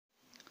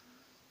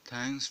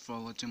Thanks for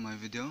watching my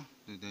video.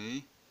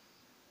 Today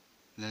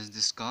let's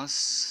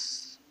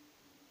discuss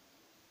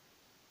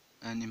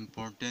an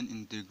important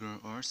integral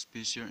or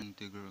special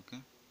integral,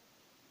 okay,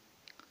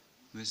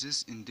 which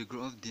is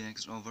integral of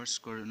dx over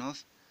square root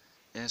of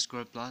a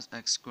square plus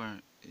x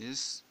square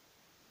is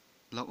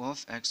log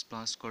of x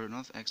plus square root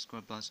of x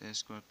square plus a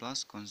square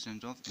plus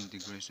constant of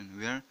integration,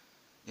 where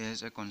a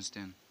is a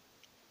constant.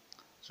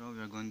 So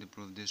we are going to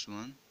prove this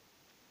one.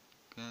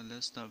 Okay,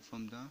 let's start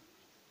from the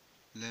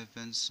left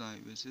hand side,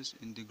 which is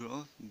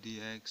integral of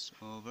dx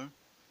over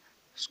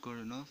square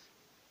root of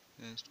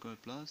a square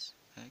plus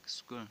x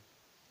square.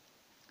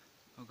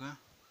 Okay,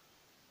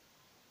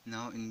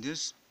 now in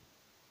this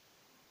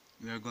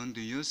we are going to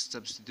use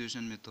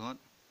substitution method.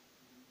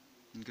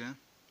 Okay,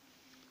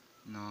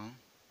 now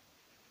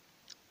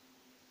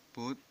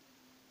put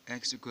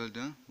x equal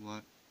to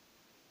what?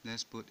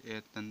 Let's put a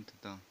tan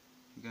theta.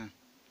 Okay,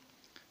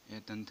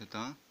 a tan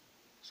theta.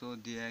 So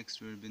dx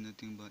will be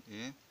nothing but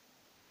a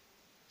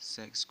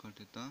sec square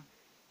theta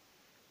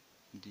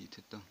d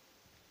theta.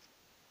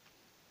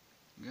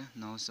 Okay,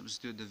 now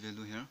substitute the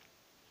value here.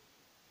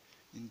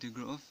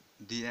 Integral of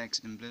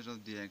dx, in place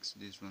of dx,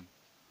 this one,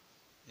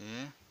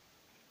 a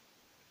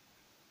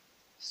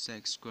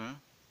sec square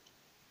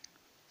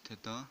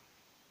theta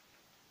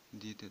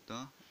d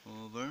theta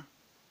over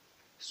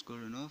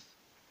square root of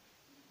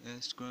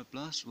a square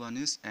plus 1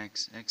 is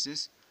x. X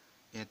is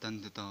a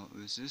tan theta,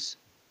 which is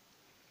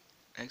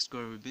x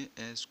square will be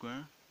a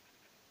square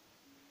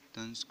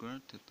tan square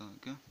theta.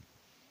 Okay,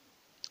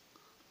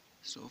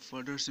 so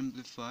further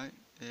simplify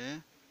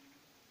a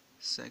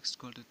sec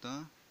square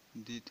theta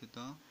d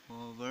theta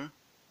over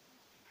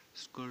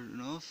square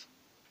root of,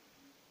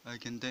 I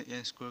can take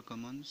a square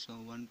common, so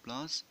 1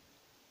 plus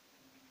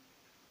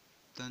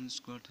tan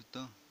square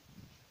theta.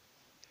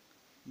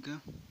 Okay,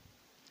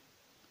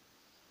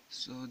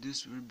 so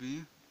this will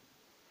be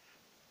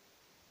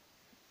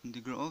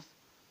integral of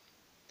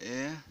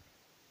a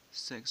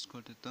sec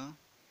square theta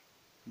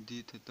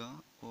d theta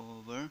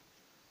over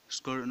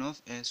square root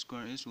of a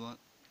square is what?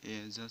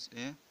 A, just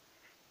a,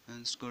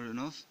 and square root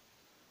of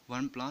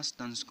 1 plus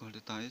tan square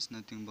theta is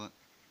nothing but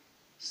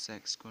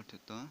sec square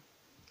theta.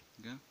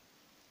 Okay,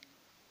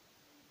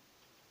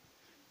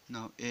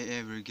 now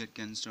a will get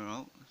cancelled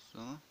out, so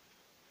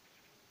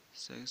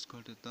sec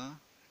square theta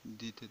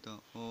d theta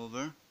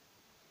over,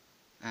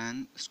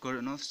 and square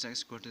root of sec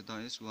square theta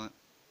is what?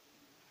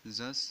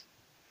 Just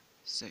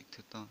sec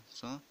theta,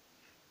 so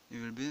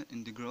it will be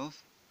integral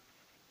of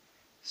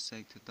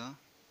sec theta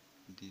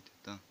d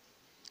theta.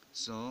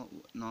 So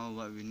now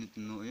what we need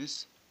to know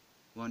is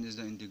what is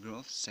the integral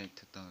of sec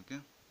theta. Okay,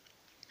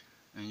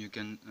 and you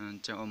can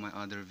check out my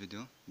other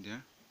video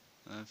there.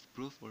 I have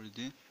proof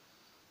already.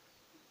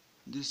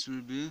 This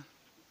will be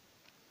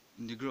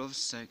integral of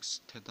sec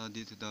theta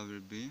d theta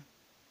will be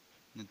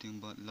nothing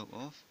but log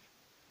of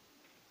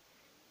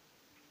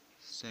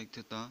sec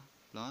theta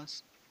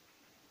plus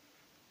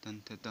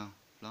tan theta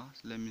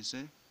plus, let me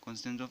say,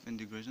 constant of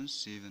integration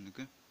 7.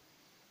 Okay,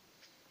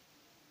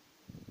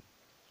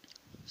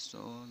 so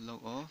log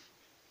of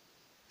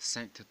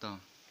sec theta,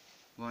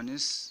 one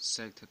is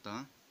sec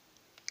theta,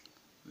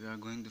 we are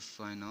going to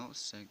find out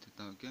sec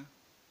theta. Okay,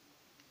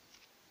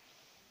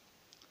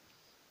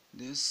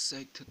 this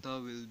sec theta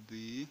will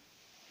be,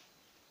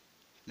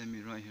 let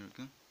me write here.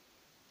 Okay,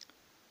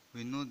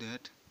 we know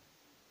that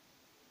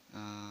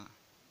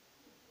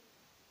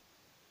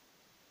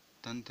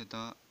tan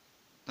theta,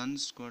 tan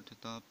square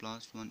theta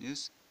plus 1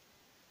 is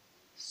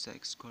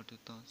sec square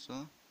theta,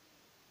 so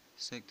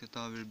sec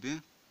theta will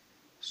be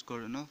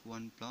square root of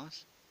 1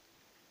 plus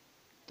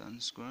tan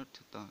square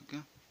theta.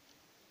 Okay,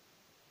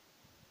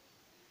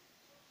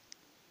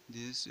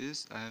 this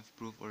is, I have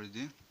proof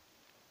already.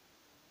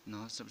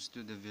 Now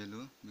substitute the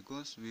value,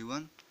 because we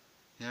want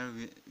here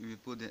we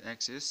put the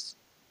x is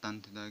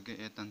tan theta.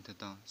 Okay, a tan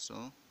theta,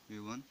 so we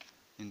want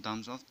in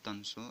terms of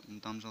tan, so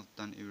in terms of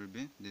tan it will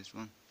be this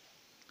one,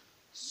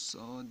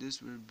 so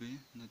this will be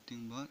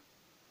nothing but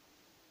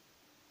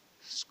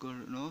square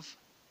root of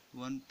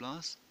 1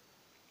 plus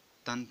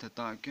tan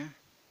theta. Okay,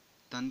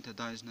 tan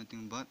theta is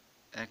nothing but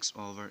x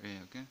over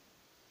a. Okay,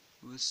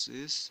 which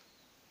is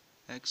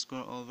x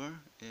square over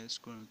a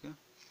square. Okay,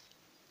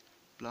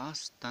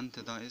 plus tan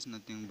theta is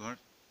nothing but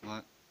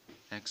what?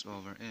 X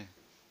over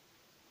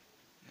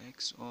a,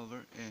 x over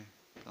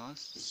a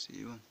plus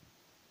c1.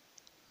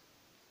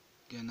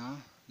 Okay, now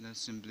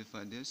let's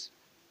simplify this.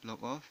 Log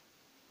of,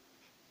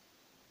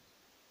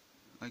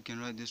 I can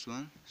write this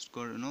one,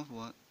 square root of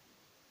what?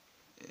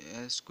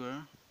 A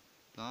square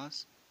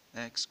plus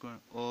x square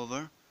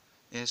over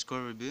a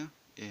square will be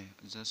a,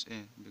 just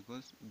a,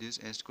 because this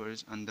a square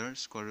is under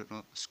square root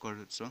of square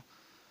root, so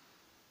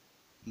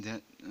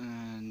that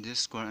this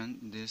square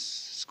and this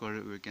square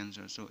root will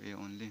cancel, so a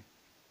only,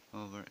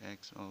 over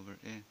x over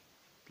a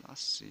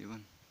plus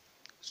c1.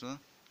 So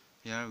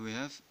here we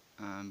have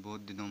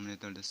both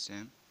denominator the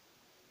same,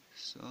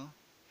 so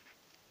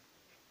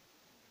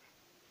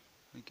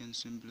we can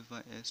simplify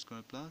a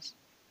square plus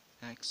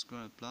x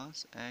square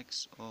plus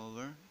x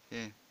over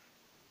a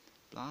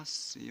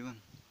plus c1,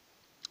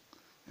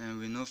 And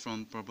we know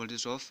from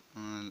properties of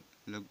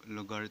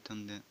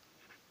logarithm that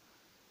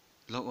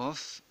log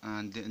of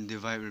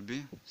divide will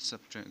be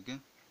subtract, okay,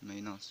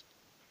 minus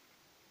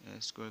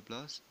a²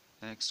 plus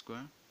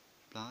x²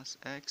 plus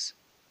x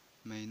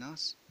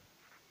minus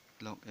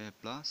log a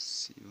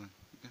plus c1.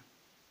 Okay,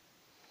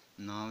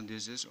 now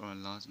this is our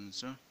last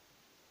answer.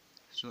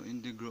 So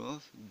integral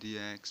of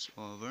dx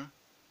over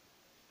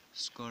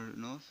square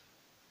root of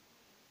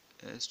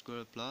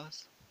a²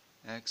 plus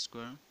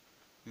x²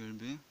 will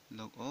be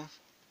log of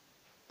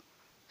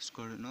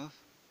square root of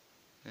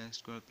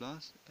a²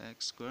 plus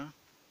x²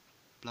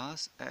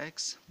 plus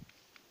x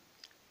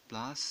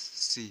plus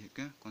c,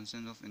 okay,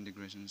 constant of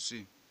integration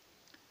c,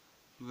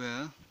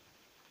 where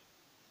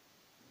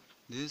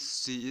this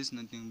c is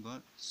nothing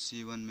but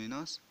c1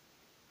 minus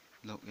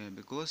log a,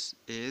 because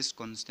a is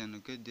constant,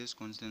 okay, this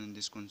constant and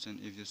this constant,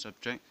 if you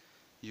subtract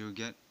you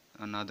get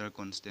another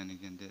constant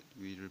again that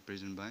we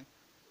represent by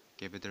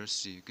capital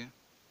C, okay,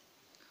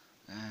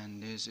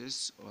 and this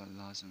is our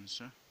last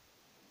answer.